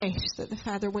that the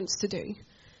Father wants to do.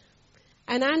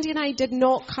 And Andy and I did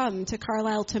not come to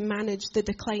Carlisle to manage the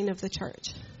decline of the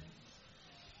church.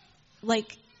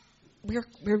 Like, we're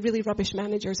really rubbish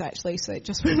managers, actually, so it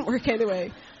just wouldn't work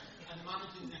anyway. And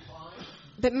managing decline?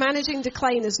 But managing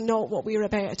decline is not what we're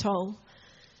about at all.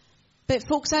 But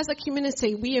folks, as a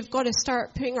community, we have got to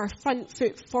start putting our front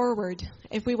foot forward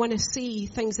if we want to see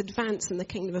things advance in the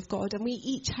kingdom of God. And we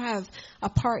each have a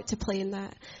part to play in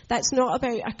that. That's not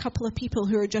about a couple of people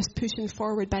who are just pushing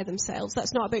forward by themselves.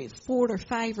 That's not about 4 or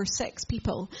 5 or 6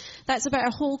 people. That's about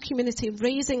a whole community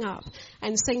raising up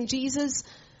and saying, Jesus,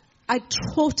 I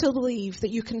totally believe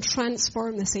that you can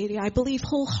transform this area. I believe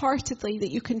wholeheartedly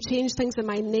that you can change things in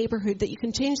my neighborhood, that you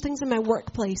can change things in my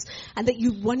workplace, and that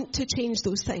you want to change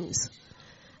those things.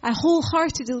 I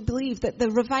wholeheartedly believe that the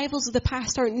revivals of the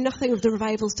past are nothing of the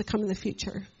revivals to come in the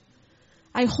future.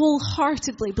 I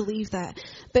wholeheartedly believe that.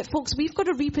 But folks, we've got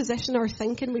to reposition our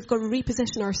thinking. We've got to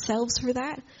reposition ourselves for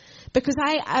that. Because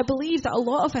I believe that a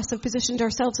lot of us have positioned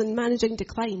ourselves in managing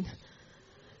decline.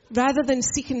 Rather than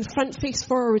seeking front face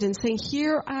forward and saying,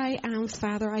 here I am,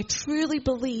 Father. I truly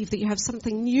believe that you have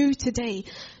something new today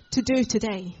to do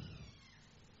today.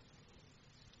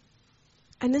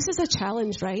 And this is a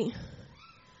challenge, right?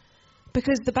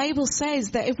 Because the Bible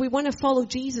says that if we want to follow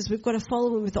Jesus, we've got to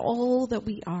follow him with all that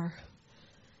we are.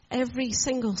 Every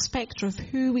single spectre of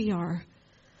who we are.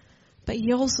 But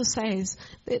he also says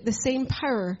that the same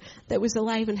power that was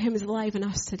alive in him is alive in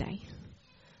us today.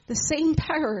 The same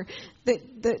power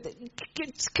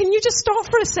can you just stop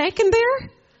for a second there?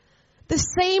 The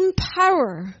same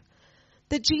power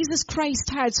that Jesus Christ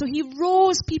had. So he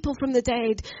rose people from the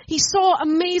dead. He saw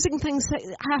amazing things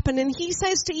happen. And he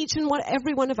says to each and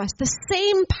every one of us, the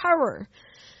same power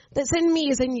that's in me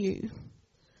is in you.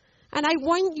 And I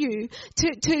want you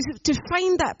to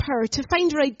find that power, to find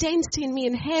your identity in me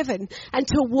in heaven, and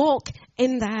to walk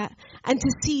in that, and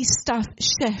to see stuff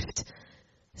shift.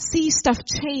 See stuff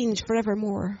change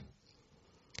forevermore.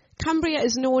 Cumbria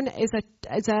is known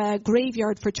as a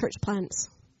graveyard for church plants.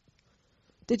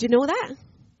 Did you know that?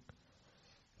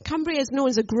 Cumbria is known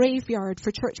as a graveyard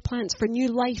for church plants, for new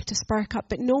life to spark up,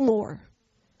 but no more.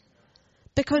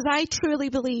 Because I truly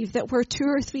believe that where 2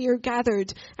 or 3 are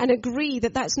gathered and agree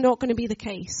that that's not going to be the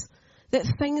case, that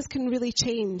things can really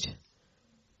change.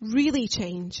 Really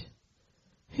change.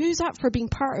 Who's up for being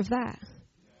part of that?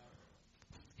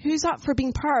 Who's up for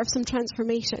being part of some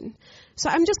transformation? So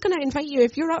I'm just going to invite you,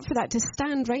 if you're up for that, to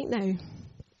stand right now.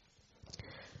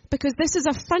 Because this is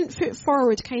a front foot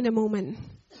forward kind of moment.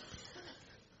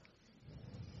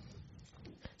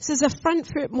 This is a front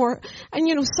foot more. And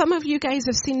you know, some of you guys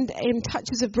have seen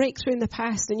touches of breakthrough in the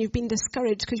past and you've been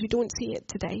discouraged because you don't see it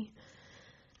today.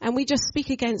 And we just speak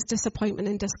against disappointment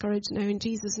and discouragement now in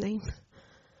Jesus' name.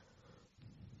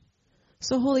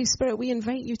 So Holy Spirit, we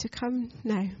invite you to come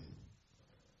now.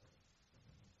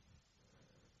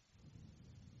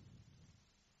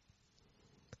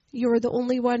 You're the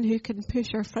only one who can push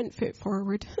our front foot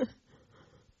forward.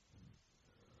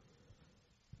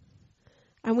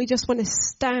 And we just want to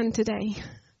stand today.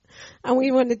 And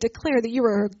we want to declare that you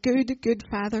are a good, good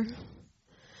Father.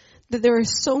 That there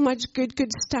is so much good,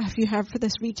 good stuff you have for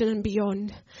this region and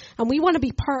beyond. And we want to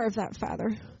be part of that,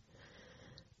 Father.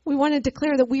 We want to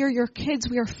declare that we are your kids.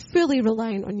 We are fully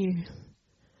reliant on you.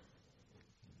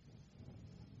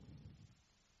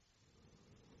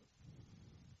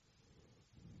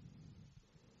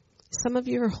 Some of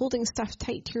you are holding stuff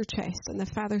tight to your chest, and the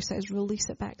Father says, release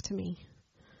it back to me.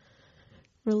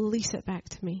 Release it back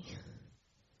to me.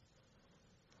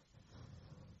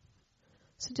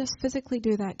 So just physically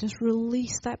do that. Just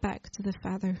release that back to the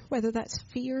Father. Whether that's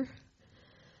fear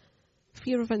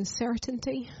of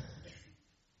uncertainty,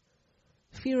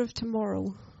 fear of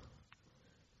tomorrow.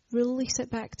 Release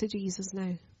it back to Jesus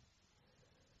now.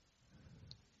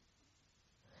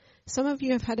 Some of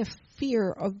you have had a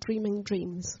fear of dreaming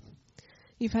dreams.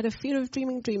 You've had a fear of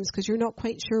dreaming dreams because you're not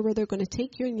quite sure where they're going to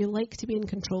take you and you like to be in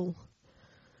control.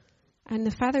 And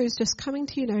the Father is just coming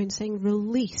to you now and saying,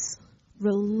 release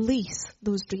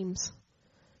those dreams.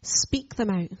 Speak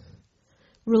them out.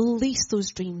 Release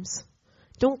those dreams.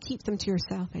 Don't keep them to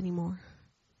yourself anymore.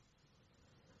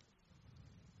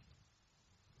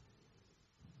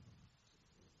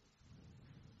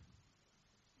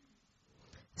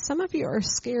 Some of you are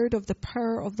scared of the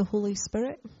power of the Holy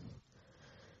Spirit.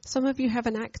 Some of you have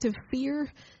an active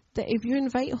fear that if you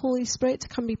invite Holy Spirit to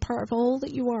come be part of all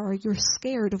that you are, you're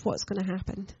scared of what's going to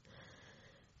happen.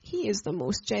 He is the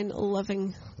most gentle,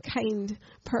 loving, kind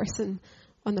person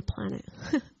on the planet.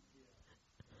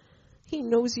 He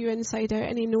knows you inside out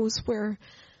and he knows where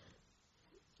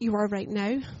you are right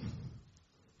now.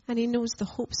 And he knows the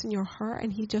hopes in your heart,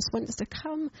 and he just wants to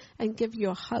come and give you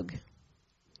a hug.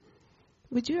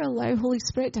 Would you allow Holy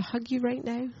Spirit to hug you right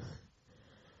now?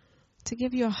 To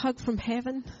give you a hug from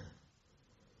heaven?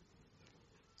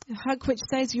 A hug which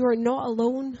says you are not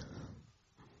alone.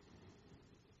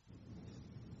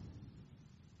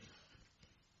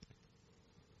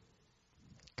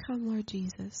 Come, Lord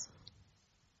Jesus.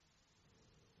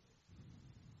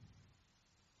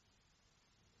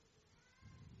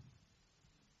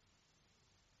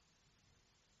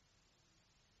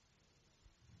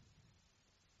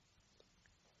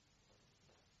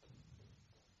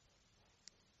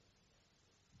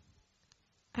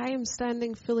 I am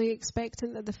standing fully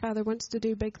expectant that the Father wants to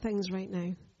do big things right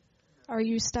now. Are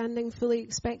you standing fully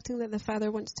expecting that the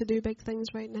Father wants to do big things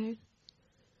right now?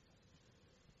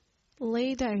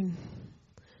 Lay down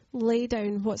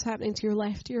what's happening to your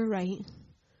left, to your right,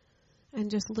 and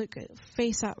just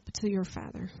face up to your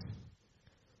Father.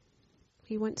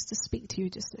 He wants to speak to you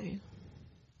just now.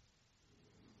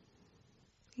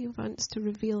 He wants to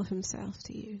reveal himself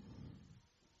to you.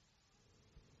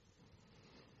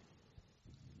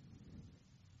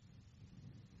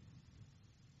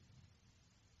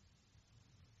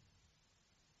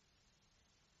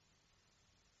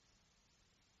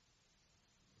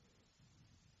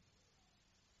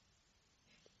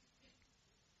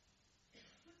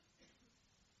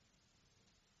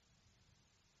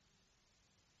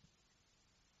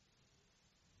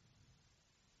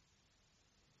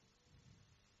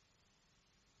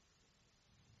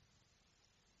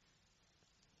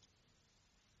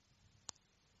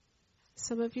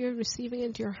 Some of you are receiving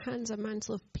into your hands a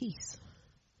mantle of peace.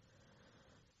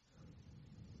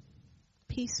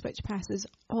 Peace which passes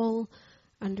all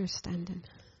understanding.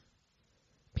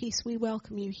 Peace, we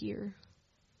welcome you here.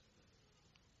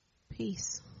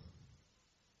 Peace.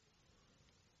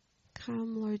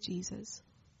 Come, Lord Jesus.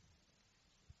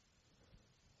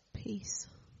 Peace.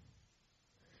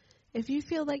 If you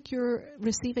feel like you're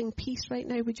receiving peace right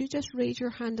now, would you just raise your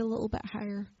hand a little bit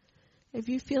higher? If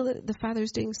you feel that the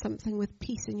Father's doing something with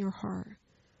peace in your heart,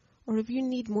 or if you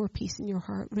need more peace in your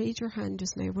heart, raise your hand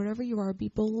just now. Wherever you are, be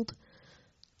bold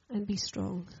and be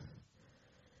strong.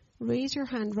 Raise your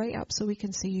hand right up so we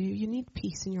can see you. You need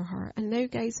peace in your heart. And now,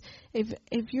 guys,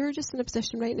 if you're just in a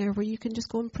position right now where you can just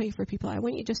go and pray for people, I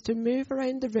want you just to move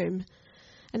around the room.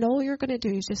 And all you're going to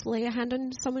do is just lay a hand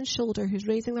on someone's shoulder who's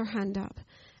raising their hand up.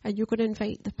 And you're going to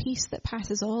invite the peace that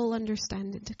passes all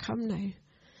understanding to come now.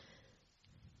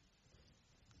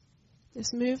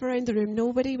 Just move around the room.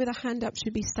 Nobody with a hand up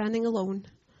should be standing alone.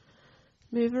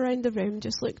 Move around the room.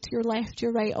 Just look to your left,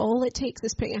 your right. All it takes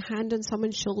is putting a hand on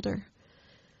someone's shoulder.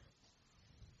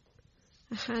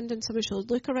 A hand on someone's shoulder.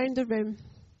 Look around the room.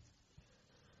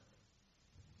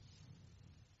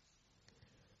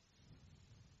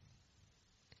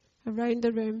 Around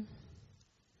the room.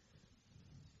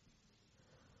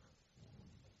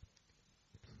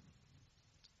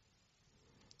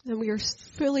 And we are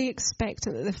fully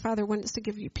expectant that the Father wants to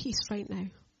give you peace right now.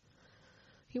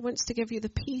 He wants to give you the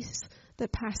peace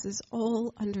that passes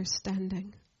all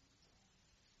understanding.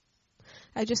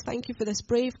 I just thank you for this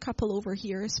brave couple over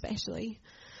here, especially.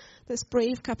 This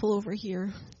brave couple over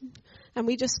here. And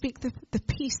we just speak the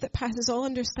peace that passes all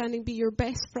understanding be your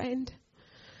best friend.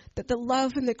 That the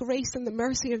love and the grace and the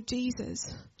mercy of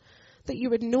Jesus, that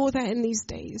you would know that in these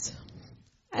days.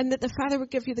 And that the Father would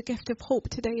give you the gift of hope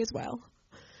today as well.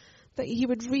 That he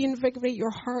would reinvigorate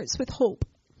your hearts with hope.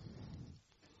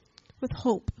 With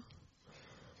hope.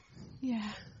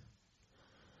 Yeah.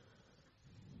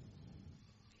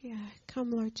 Yeah.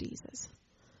 Come, Lord Jesus.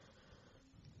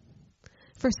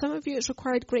 For some of you, it's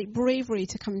required great bravery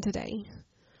to come today.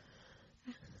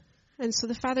 And so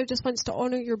the Father just wants to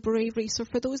honor your bravery. So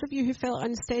for those of you who felt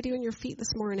unsteady on your feet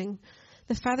this morning,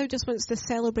 the Father just wants to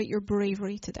celebrate your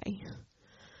bravery today.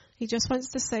 He just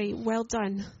wants to say, well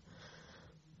done.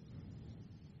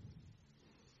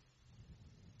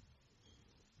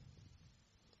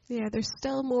 Yeah, there's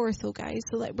still more though, guys.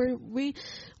 So like we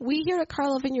here at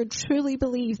Carlisle Vineyard truly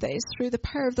believe that it's through the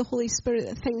power of the Holy Spirit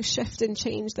that things shift and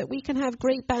change, that we can have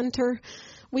great banter,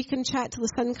 we can chat till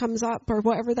the sun comes up, or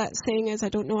whatever that saying is. I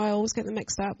don't know, I always get them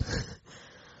mixed up.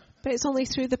 But it's only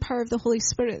through the power of the Holy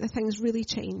Spirit that things really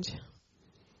change.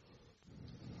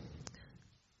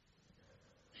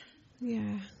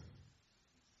 Yeah.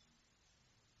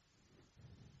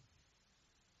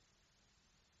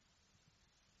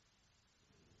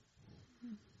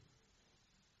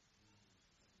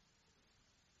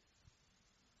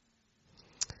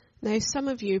 Now, some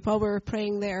of you, while we were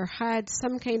praying there, had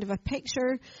some kind of a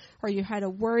picture or you had a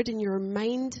word in your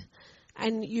mind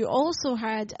And you also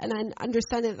had an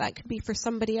understanding that could be for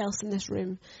somebody else in this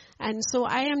room. And so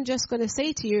I am just going to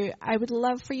say to you, I would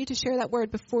love for you to share that word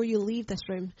before you leave this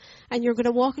room. And you're going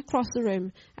to walk across the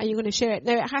room and you're going to share it.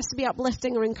 Now, it has to be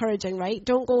uplifting or encouraging, right?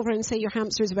 Don't go over and say your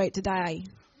hamster's about to die.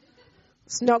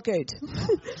 It's not good.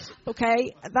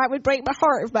 Okay? That would break my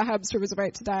heart if my hamster was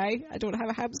about to die. I don't have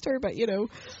a hamster, but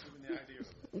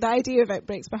the idea of it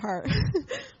breaks my heart.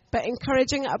 But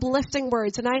encouraging, uplifting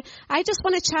words. And I just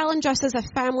want to challenge us as a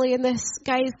family in this,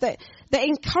 guys, that the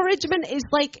encouragement is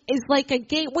like a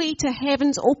gateway to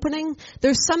heaven's opening.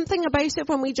 There's something about it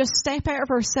when we just step out of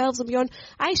ourselves and beyond.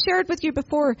 I shared with you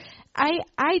before,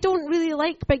 I don't really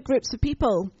like big groups of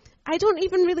people. I don't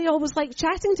even really always like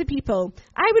chatting to people.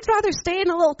 I would rather stay in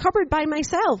a little cupboard by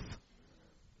myself.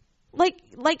 Like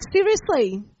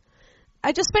seriously.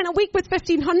 I just spent a week with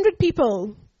 1,500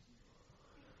 people.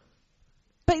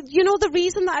 But the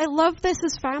reason that I love this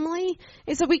as family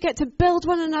is that we get to build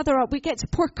one another up. We get to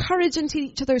pour courage into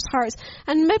each other's hearts.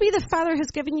 And maybe the Father has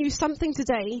given you something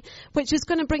today which is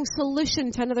going to bring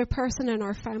solution to another person in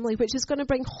our family, which is going to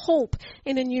bring hope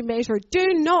in a new measure. Do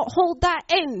not hold that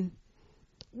in.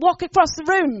 Walk across the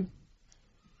room.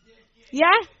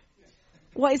 Yeah?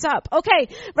 What is up? Okay,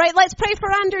 right, let's pray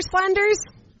for Anders Flanders.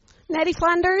 Nettie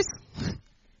Flanders.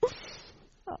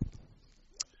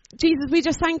 Jesus, we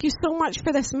just thank you so much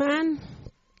for this man.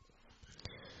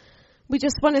 We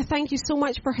just want to thank you so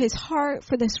much for his heart,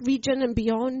 for this region and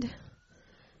beyond.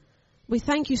 We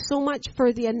thank you so much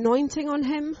for the anointing on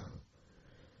him.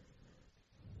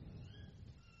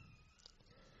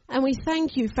 And we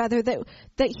thank you, Father,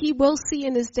 that he will see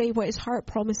in his day what his heart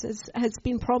has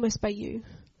been promised by you.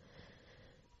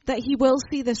 That he will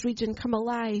see this region come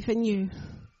alive in you.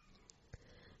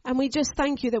 And we just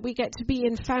thank you that we get to be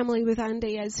in family with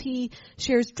Andy as he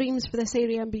shares dreams for this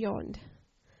area and beyond.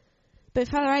 But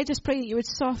Father, I just pray that you would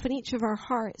soften each of our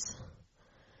hearts.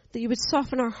 That you would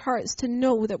soften our hearts to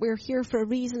know that we're here for a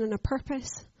reason and a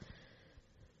purpose.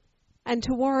 And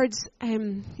towards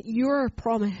your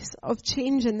promise of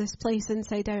changing this place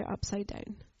inside out, upside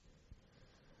down.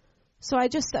 So I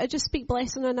just speak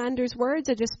blessing on Anders' words.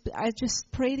 I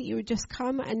just pray that you would just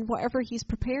come and whatever he's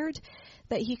prepared,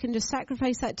 that he can just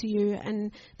sacrifice that to you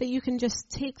and that you can just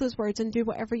take those words and do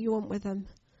whatever you want with them.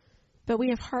 But we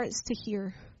have hearts to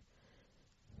hear.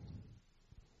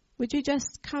 Would you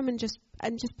just come and just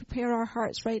prepare our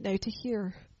hearts right now to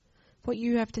hear what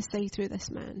you have to say through this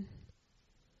man?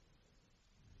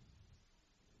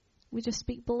 We just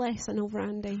speak blessing over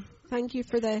Andy. Thank you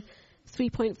for the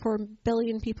 3.4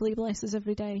 billion people he blesses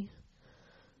every day.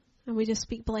 And we just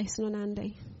speak blessing on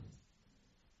Andy.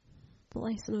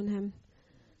 Blessing on him.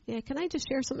 Yeah, can I just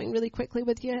share something really quickly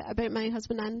with you about my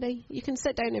husband Andy? You can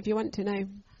sit down if you want to now.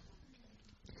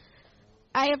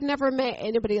 I have never met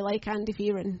anybody like Andy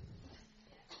Fearon.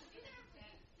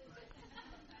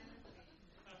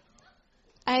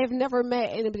 I have never met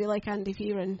anybody like Andy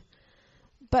Fearon.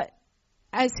 But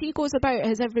as he goes about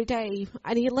his every day,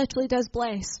 and he literally does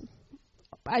bless,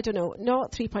 I don't know,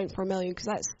 not 3.4 million,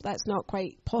 because that's not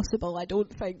quite possible, I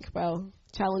don't think. Well,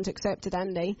 challenge accepted,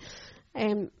 Andy.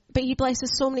 But he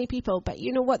blesses so many people. But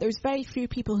you know what? There's very few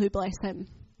people who bless him.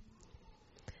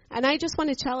 And I just want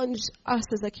to challenge us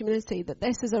as a community that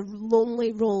this is a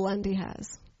lonely role Andy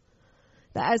has.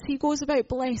 That as he goes about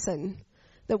blessing,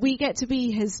 that we get to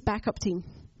be his backup team.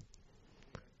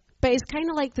 But it's kind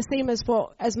of like the same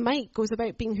as Mike goes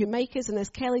about being who Mike is, and as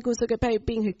Kelly goes about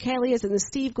being who Kelly is, and as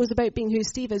Steve goes about being who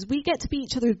Steve is. We get to be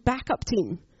each other's backup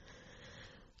team.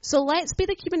 So let's be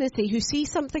the community who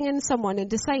sees something in someone and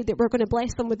decide that we're going to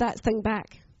bless them with that thing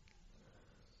back.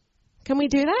 Can we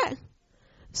do that?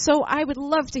 So I would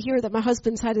love to hear that my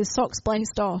husband's had his socks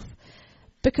blessed off.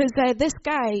 Because this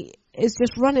guy is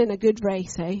just running a good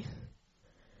race, eh?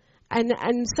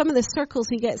 And some of the circles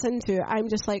he gets into, I'm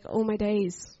just like, oh my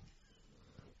days.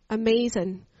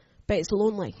 Amazing. But it's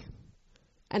lonely.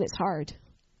 And it's hard.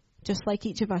 Just like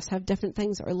each of us have different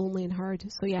things that are lonely and hard.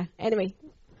 So yeah, anyway,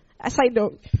 a side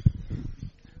note.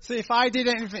 So if I did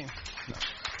anything... No.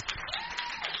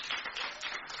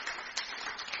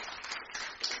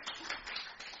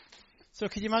 So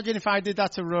can you imagine if I did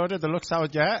that to Rhoda, the looks I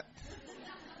would get?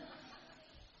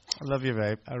 I love you,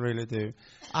 babe. I really do.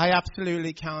 I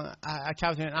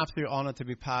count it an absolute honor to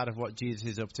be part of what Jesus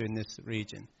is up to in this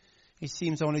region. It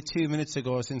seems only 2 minutes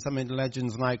ago since I'm in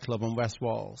Legends nightclub on West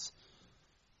Walls.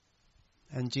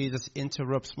 And Jesus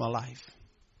interrupts my life.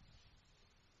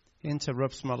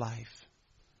 Interrupts my life.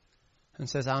 And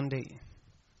says, Andy,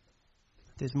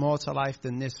 there's more to life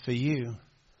than this for you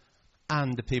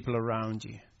and the people around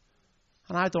you.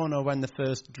 And I don't know when the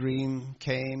first dream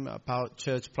came about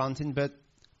church planting, but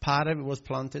Part of it was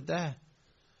planted there.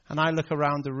 And I look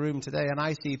around the room today and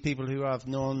I see people who I've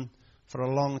known for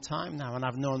a long time now. And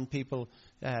I've known people,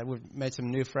 we've made some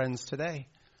new friends today.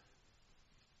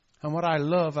 And what I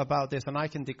love about this, and I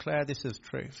can declare this as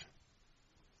truth,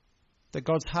 that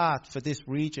God's heart for this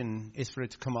region is for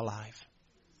it to come alive.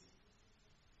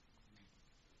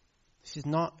 This is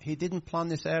not, he didn't plan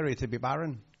this area to be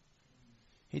barren.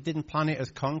 He didn't plan it as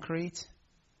concrete.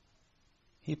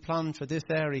 He planned for this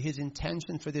area, his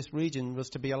intention for this region was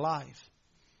to be alive.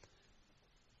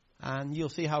 And you'll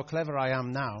see how clever I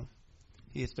am now.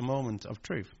 Here's the moment of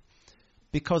truth.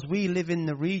 Because we live in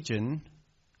the region,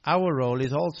 our role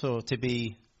is also to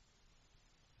be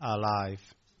alive.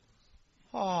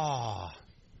 Ah.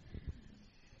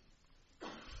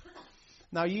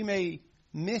 Now you may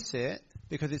miss it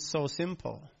because it's so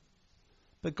simple.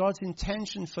 But God's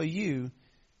intention for you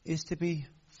is to be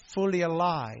fully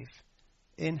alive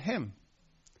in him.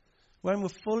 When we're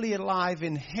fully alive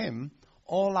in him,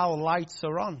 all our lights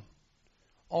are on.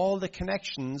 All the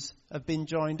connections have been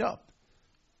joined up.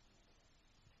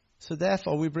 So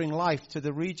therefore we bring life to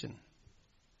the region.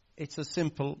 It's as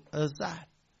simple as that.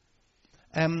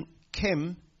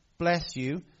 Kim, bless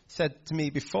you, said to me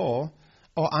before,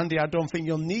 "Oh, Andy, I don't think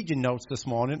you'll need your notes this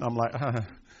morning." I'm like,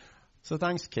 So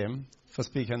thanks, Kim, for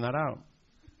speaking that out.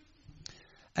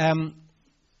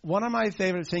 One of my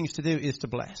favorite things to do is to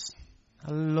bless.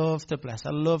 I love to bless.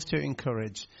 I love to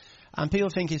encourage. And people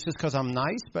think it's just because I'm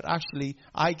nice, but actually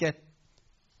I get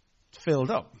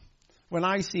filled up. When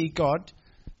I see God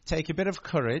take a bit of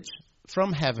courage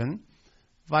from heaven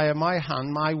via my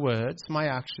hand, my words, my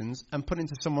actions, and put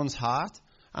into someone's heart,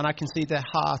 and I can see their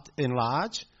heart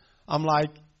enlarge, I'm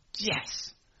like,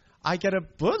 yes, I get a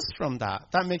buzz from that.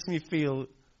 That makes me feel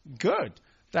good.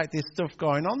 Like there's stuff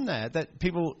going on there that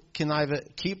people can either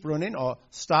keep running or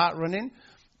start running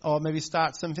or maybe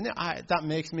start something. That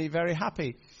makes me very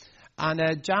happy.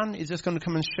 And Jan is just going to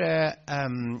come and share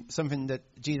something that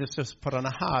Jesus just put on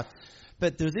her heart.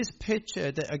 But there's this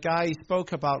picture that a guy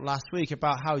spoke about last week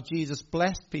about how Jesus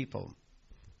blessed people.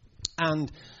 And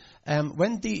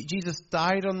when Jesus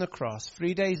died on the cross,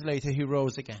 3 days later he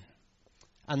rose again.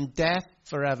 And death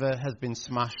forever has been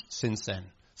smashed since then.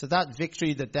 So that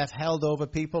victory that death held over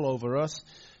people, over us,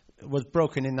 was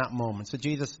broken in that moment. So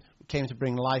Jesus came to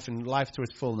bring life and life to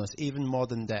its fullness, even more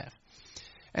than death.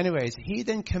 Anyways, he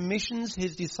then commissions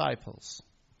his disciples,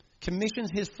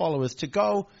 commissions his followers to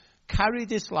go carry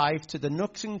this life to the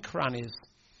nooks and crannies,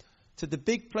 to the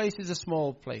big places, the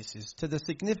small places, to the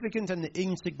significant and the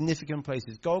insignificant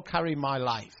places. Go carry my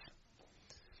life.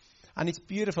 And it's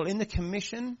beautiful. In the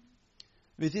commission,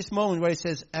 there's this moment where it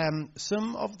says,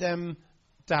 some of them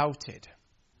doubted.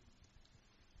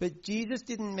 But Jesus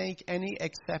didn't make any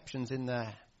exceptions in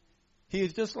there. He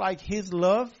was just like his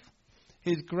love,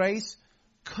 his grace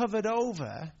covered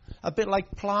over, a bit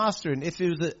like plastering. If there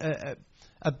was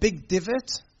a big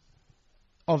divot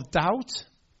of doubt,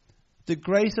 the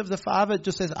grace of the Father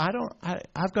just says,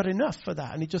 I've got enough for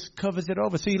that. And he just covers it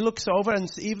over. So he looks over, and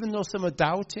even though some are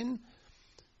doubting,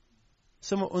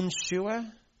 some are unsure,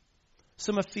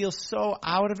 some feel so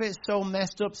out of it, so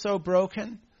messed up, so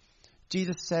broken,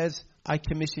 Jesus says, I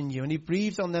commission you. And he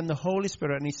breathes on them the Holy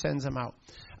Spirit and he sends them out.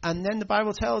 And then the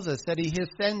Bible tells us that he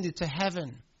ascended to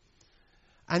heaven.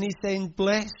 And he's saying,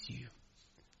 bless you,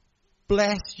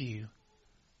 bless you,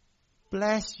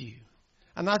 bless you.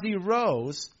 And as he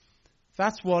rose,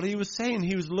 that's what he was saying.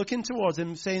 He was looking towards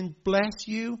him saying, bless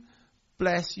you,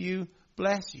 bless you,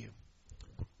 bless you.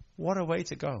 What a way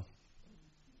to go.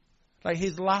 Like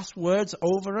his last words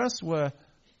over us were,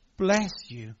 bless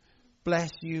you,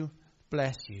 bless you,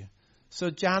 bless you. So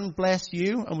Jan, bless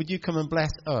you, and would you come and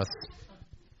bless us?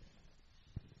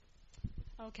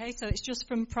 Okay, so it's just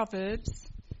from Proverbs,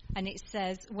 and it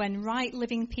says, when right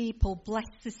living people bless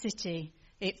the city,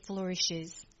 it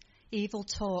flourishes. Evil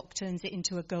talk turns it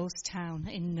into a ghost town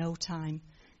in no time.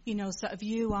 You know, sort of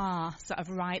you are sort of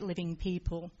right living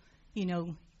people. You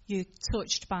know, you're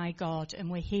touched by God, and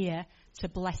we're here to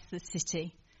bless the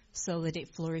city so that it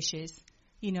flourishes.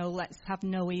 You know, let's have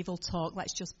no evil talk.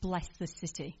 Let's just bless the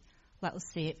city. Let us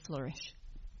see it flourish.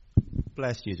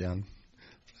 Bless you, Jan.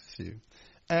 Bless you.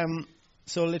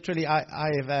 So literally,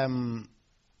 I have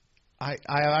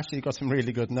actually got some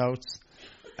really good notes.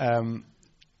 But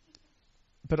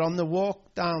on the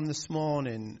walk down this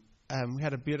morning, we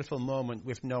had a beautiful moment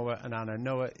with Noah and Anna.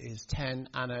 Noah is 10,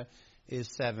 Anna is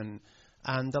 7.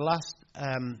 And the last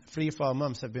 3 or 4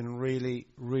 months have been really,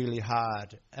 really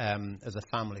hard as a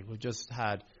family. We've just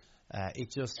had, it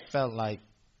just felt like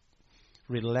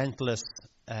relentless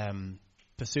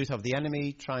pursuit of the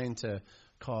enemy, trying to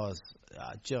cause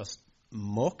just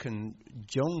muck and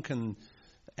junk and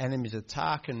enemies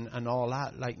attack and all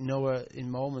that, like Noah in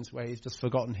moments where he's just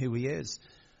forgotten who he is.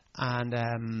 And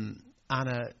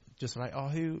Anna just like, oh,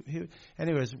 who?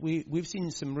 Anyways, we've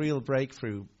seen some real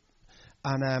breakthrough.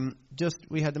 And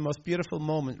we had the most beautiful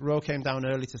moment. Ro came down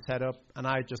early to set up, and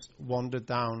I just wandered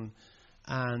down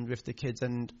and with the kids.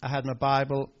 And I had my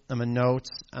Bible and my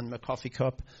notes and my coffee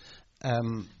cup,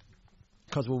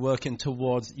 because we're working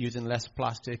towards using less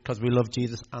plastic, because we love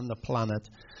Jesus and the planet.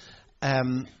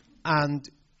 And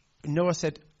Noah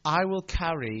said, I will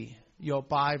carry your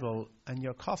Bible and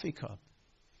your coffee cup.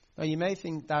 Now, you may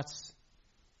think that's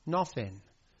nothing,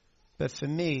 but for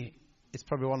me, it's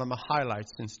probably one of my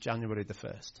highlights since January the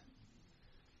 1st.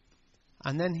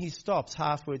 And then he stops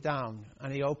halfway down,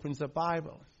 and he opens the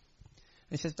Bible.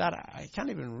 And he says, Dad, I can't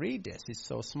even read this. It's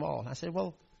so small. I said,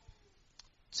 well,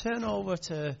 turn over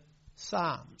to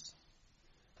Psalms.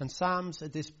 And Psalms are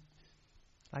this,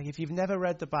 like if you've never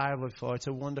read the Bible before, it's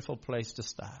a wonderful place to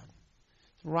start.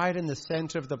 It's right in the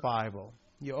center of the Bible.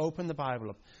 You open the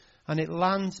Bible up, and it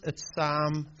lands at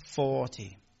Psalm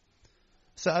 40.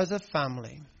 So as a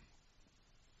family,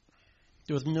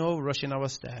 there was no rush in our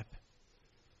step.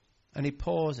 And he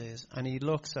pauses, and he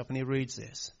looks up, and he reads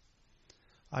this.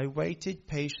 I waited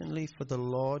patiently for the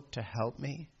Lord to help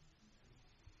me.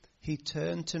 He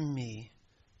turned to me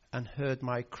and heard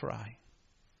my cry.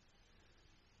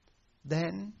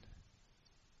 Then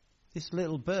this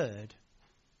little bird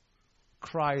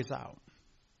cries out.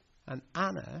 And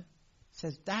Anna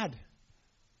says, Dad,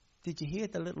 did you hear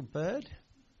the little bird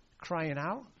crying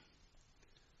out?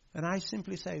 And I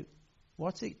simply say,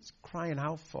 what's it crying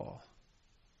out for?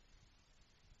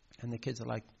 And the kids are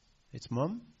like, it's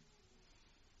Mum.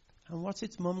 And what's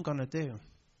its mum going to do?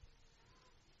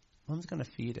 Mum's going to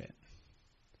feed it.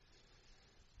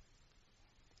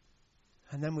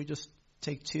 And then we just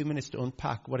take 2 minutes to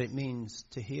unpack what it means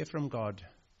to hear from God,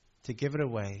 to give it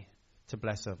away, to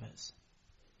bless others.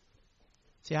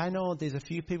 See, I know there's a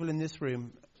few people in this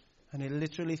room, and it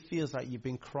literally feels like you've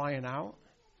been crying out,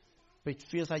 but it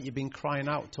feels like you've been crying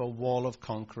out to a wall of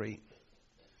concrete.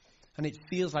 And it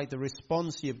feels like the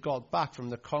response you've got back from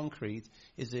the concrete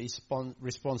is the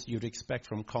response you'd expect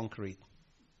from concrete.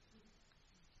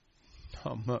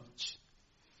 Not much.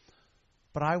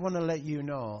 But I want to let you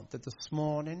know that this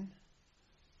morning,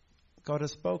 God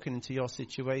has spoken into your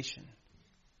situation.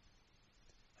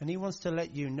 And he wants to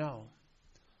let you know,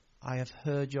 I have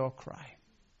heard your cry.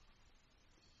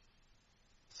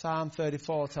 Psalm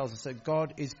 34 tells us that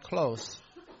God is close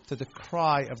to the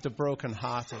cry of the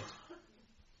brokenhearted.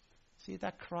 See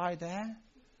that cry there?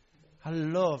 I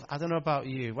don't know about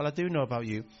you. Well, I do know about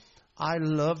you. I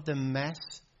love the mess,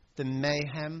 the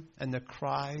mayhem, and the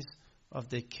cries of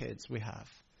the kids we have.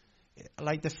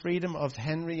 Like the freedom of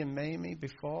Henry and Mamie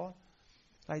before.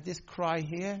 Like this cry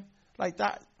here. Like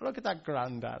that. Look at that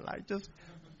granddad. Like just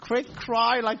quick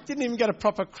cry. Like didn't even get a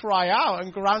proper cry out.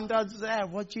 And granddad's there.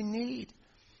 What do you need?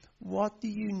 What do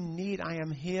you need? I am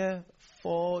here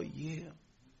for you.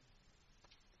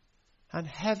 And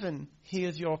heaven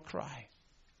hears your cry.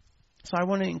 So I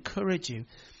want to encourage you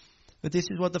that this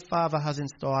is what the Father has in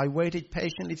store. I waited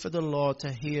patiently for the Lord to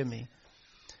hear me.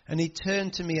 And he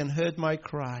turned to me and heard my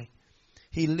cry.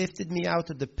 He lifted me out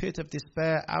of the pit of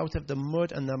despair, out of the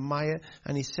mud and the mire,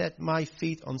 and he set my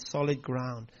feet on solid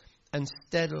ground and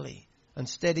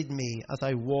steadied me as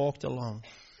I walked along.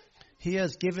 He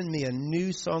has given me a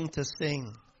new song to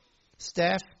sing.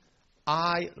 Steph,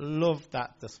 I loved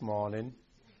that this morning.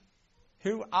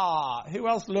 Who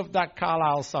else loved that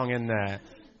Carlisle song in there?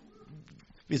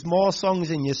 There's more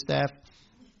songs in you, Steph.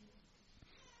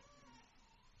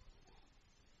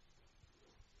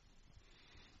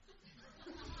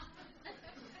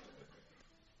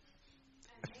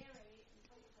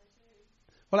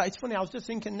 Well, it's funny. I was just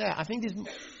thinking there. I think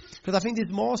there's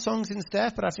more songs in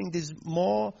Steph, but I think there's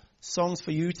more songs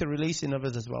for you to release in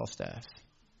others as well, Steph.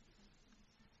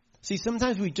 See,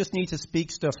 sometimes we just need to speak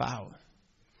stuff out.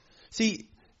 See,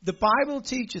 the Bible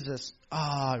teaches us,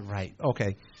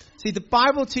 See, the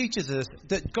Bible teaches us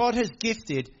that God has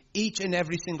gifted each and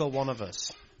every single one of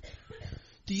us.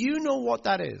 Do you know what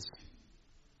that is?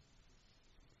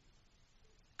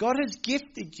 God has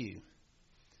gifted you.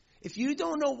 If you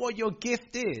don't know what your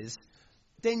gift is,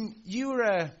 then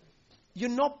you're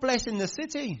not blessing the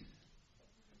city.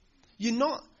 You're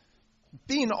not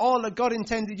being all that God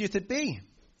intended you to be.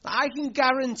 I can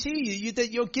guarantee you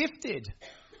that you're gifted.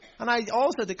 And I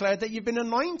also declare that you've been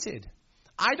anointed.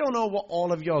 I don't know what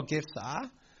all of your gifts are,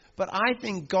 but I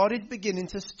think God is beginning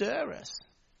to stir us.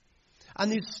 And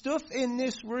there's stuff in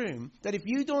this room that if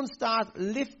you don't start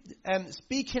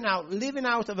speaking out, living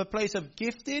out of a place of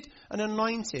gifted and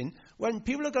anointing, when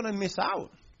people are going to miss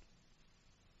out.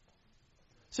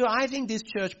 So I think this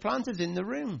church plant is in the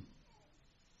room.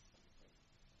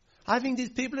 I think these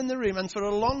people in the room, and for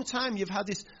a long time you've had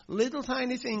this little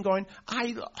tiny thing going,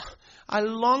 I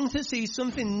long to see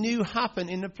something new happen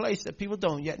in a place that people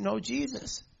don't yet know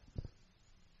Jesus.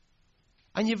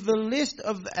 And you've the list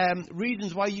of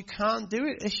reasons why you can't do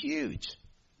it is huge.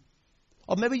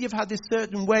 Or maybe you've had this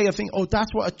certain way of thinking, oh,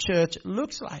 that's what a church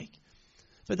looks like.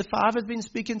 But the Father's been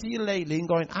speaking to you lately and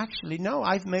going, actually, no,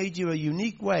 I've made you a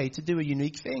unique way to do a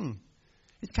unique thing.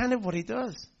 It's kind of what he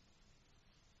does.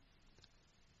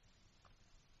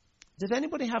 Does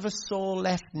anybody have a sore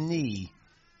left knee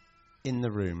in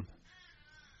the room?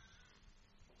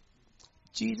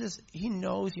 Jesus, he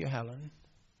knows you, Helen.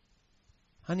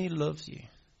 And he loves you.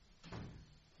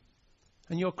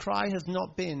 And your cry has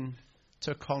not been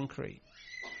to concrete,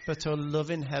 but to a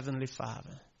loving Heavenly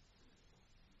Father.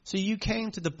 So you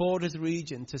came to the Borders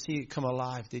region to see it come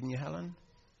alive, didn't you, Helen?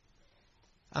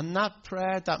 And that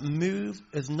prayer, that move,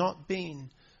 has not been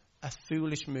a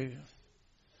foolish move.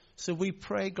 So we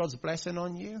pray God's blessing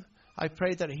on you. I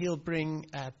pray that he'll bring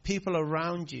people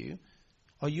around you,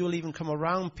 or you'll even come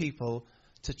around people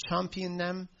to champion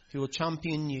them, who will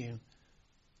champion you,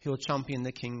 who will champion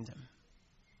the kingdom.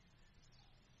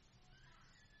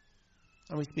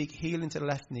 And we speak healing to the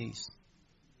left knees.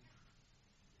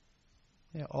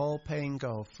 Yeah, all pain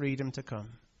go, freedom to come.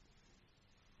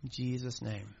 In Jesus'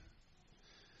 name.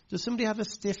 Does somebody have a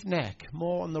stiff neck,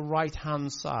 more on the right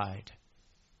hand side?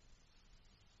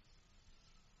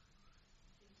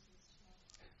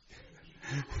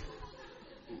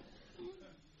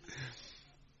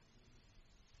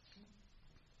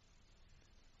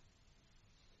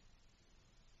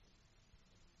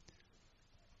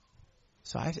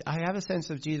 So I have a sense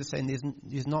of Jesus saying,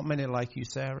 there's not many like you,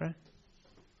 Sarah.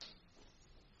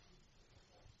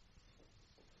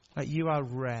 Like you are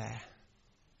rare.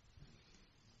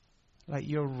 Like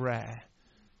you're rare.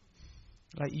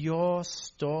 Like your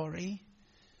story,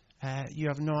 you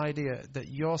have no idea that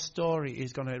your story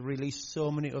is going to release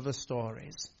so many other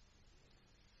stories.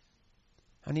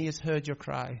 And he has heard your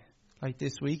cry. Like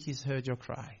this week, he's heard your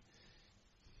cry.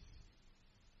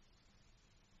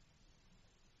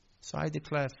 So I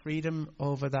declare freedom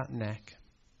over that neck.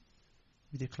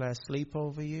 We declare sleep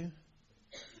over you.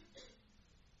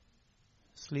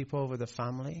 Sleep over the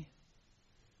family.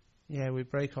 Yeah, we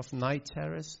break off night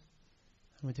terrors.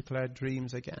 And we declare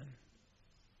dreams again.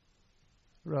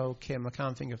 Ro, Kim, I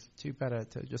can't think of two better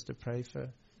just to pray for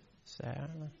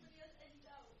Sarah.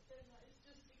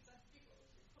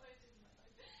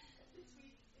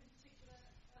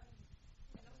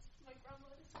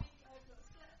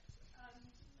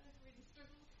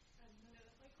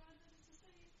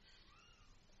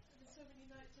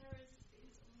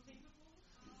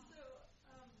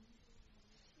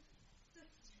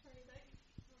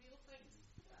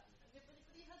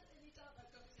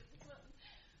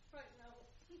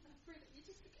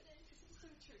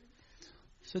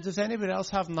 So does anybody else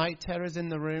have night terrors in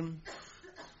the room?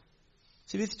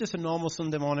 See, this is just a normal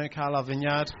Sunday morning at Carlisle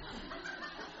Vineyard.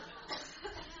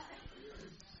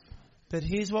 But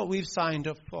here's what we've signed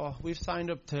up for. We've signed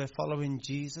up to following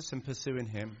Jesus and pursuing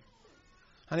him.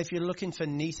 And if you're looking for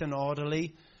neat and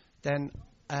orderly, then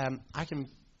I can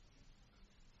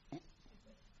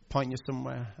point you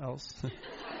somewhere else.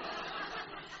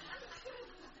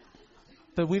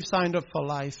 But we've signed up for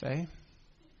life, eh?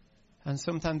 And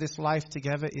sometimes this life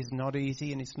together is not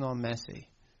easy and it's not messy.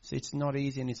 So it's not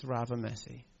easy and it's rather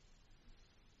messy.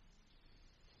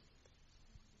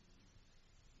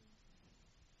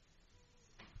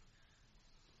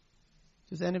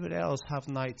 Does anybody else have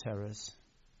night terrors?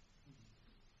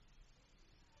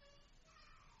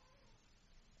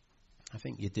 I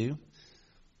think you do.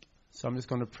 So I'm just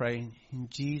going to pray in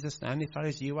Jesus' name. And if that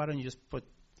is you, why don't you just put,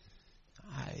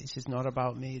 this is not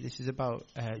about me. This is about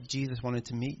Jesus wanting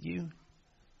to meet you.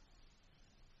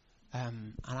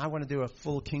 And I want to do a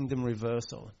full kingdom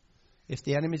reversal. If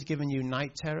the enemy's given you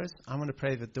night terrors, I'm going to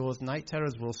pray that those night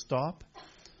terrors will stop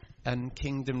and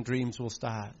kingdom dreams will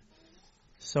start.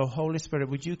 So Holy Spirit,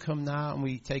 would you come now and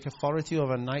we take authority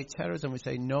over night terrors and we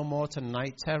say no more to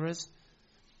night terrors.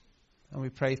 And we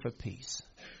pray for peace.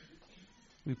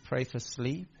 We pray for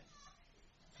sleep.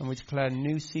 And we declare a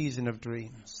new season of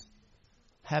dreams.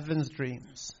 Heaven's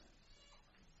dreams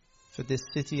for this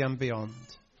city and beyond.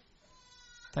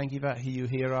 Thank you that you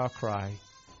hear our cry.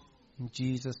 In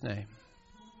Jesus' name.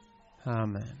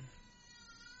 Amen.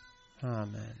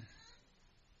 Amen.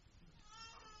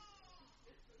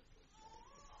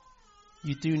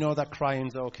 You do know that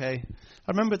crying's okay.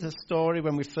 I remember the story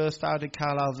when we first started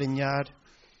Carlisle Vineyard.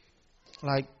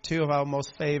 Like two of our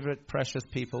most favorite, precious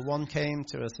people. One came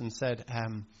to us and said,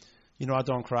 You know, I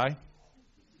don't cry.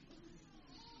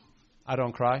 I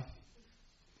don't cry.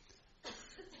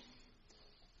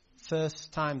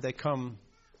 First time they come,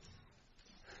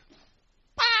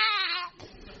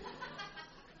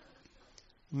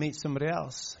 meet somebody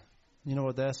else. You know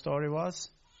what their story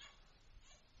was?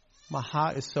 My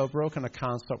heart is so broken I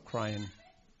can't stop crying.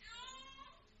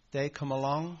 They come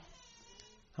along,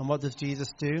 and what does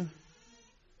Jesus do?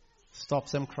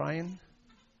 Stops them crying.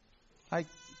 Like,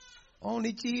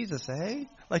 only Jesus, eh?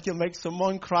 Like, you'll make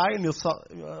someone cry and you'll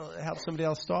help somebody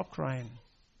else stop crying.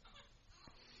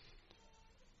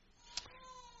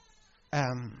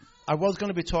 I was going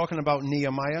to be talking about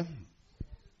Nehemiah,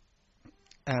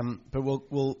 but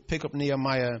we'll pick up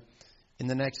Nehemiah in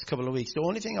the next couple of weeks. The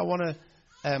only thing I want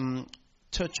to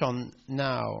touch on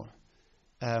now,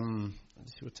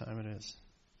 let's see what time it is.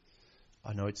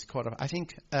 I know it's quarter. I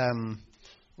think,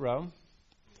 Ro,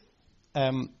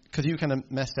 because you kind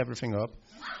of messed everything up.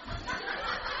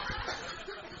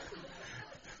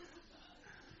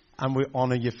 And we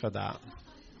honor you for that.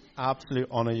 Absolutely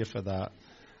honor you for that.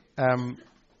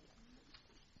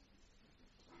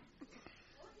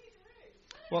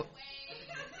 Well,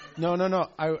 no.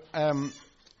 I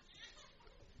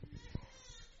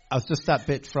was just that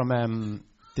bit from.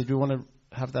 Did we want to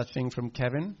have that thing from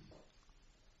Kevin?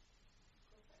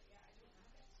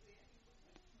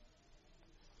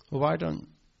 Well, why don't?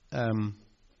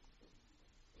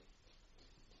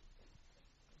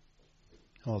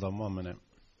 Hold on 1 minute.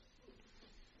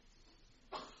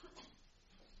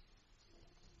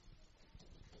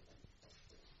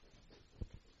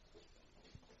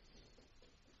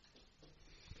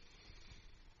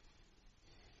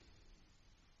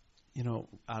 You know,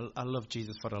 I love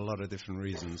Jesus for a lot of different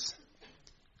reasons.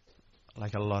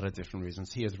 Like a lot of different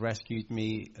reasons. He has rescued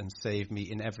me and saved me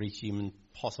in every human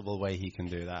possible way he can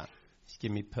do that. He's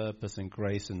given me purpose and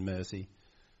grace and mercy.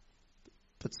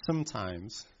 But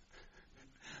sometimes,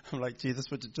 I'm like,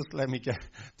 Jesus, would you just let me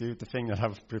do the thing that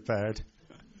I've prepared?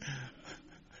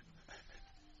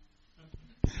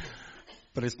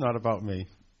 But it's not about me,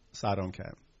 so I don't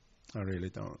care. I really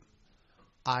don't.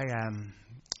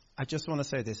 I just want to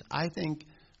say this. I think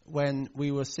when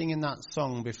we were singing that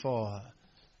song before,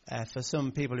 for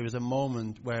some people it was a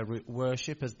moment where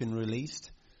worship has been released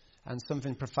and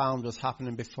something profound was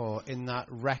happening before in that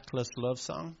reckless love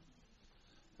song.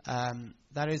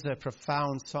 That is a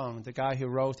profound song. The guy who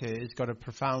wrote it has got a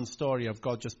profound story of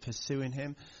God just pursuing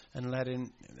him and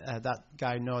letting that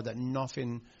guy know that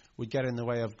nothing would get in the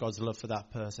way of God's love for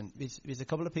that person. There's a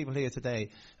couple of people here today,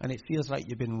 and it feels like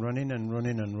you've been running and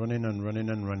running and running and running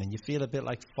and running. You feel a bit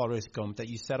like Forrest Gump, that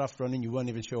you set off running, you weren't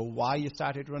even sure why you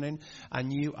started running,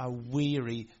 and you are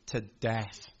weary to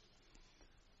death.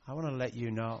 I want to let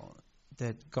you know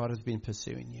that God has been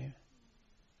pursuing you.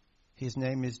 His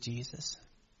name is Jesus,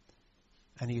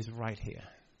 and he is right here.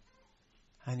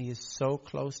 And he is so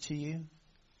close to you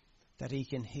that he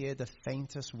can hear the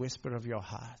faintest whisper of your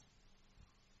heart.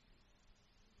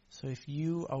 So if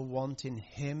you are wanting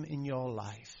him in your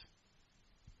life,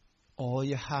 all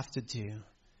you have to do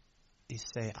is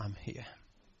say, I'm here.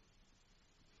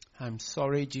 I'm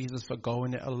sorry, Jesus, for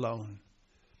going it alone.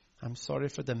 I'm sorry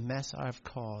for the mess I've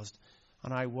caused.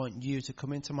 And I want you to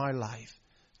come into my life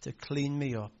to clean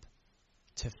me up,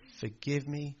 to forgive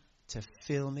me, to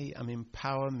fill me and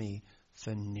empower me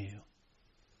for new.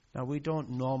 Now, we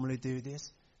don't normally do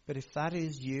this, but if that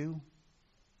is you,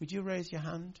 would you raise your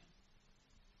hand?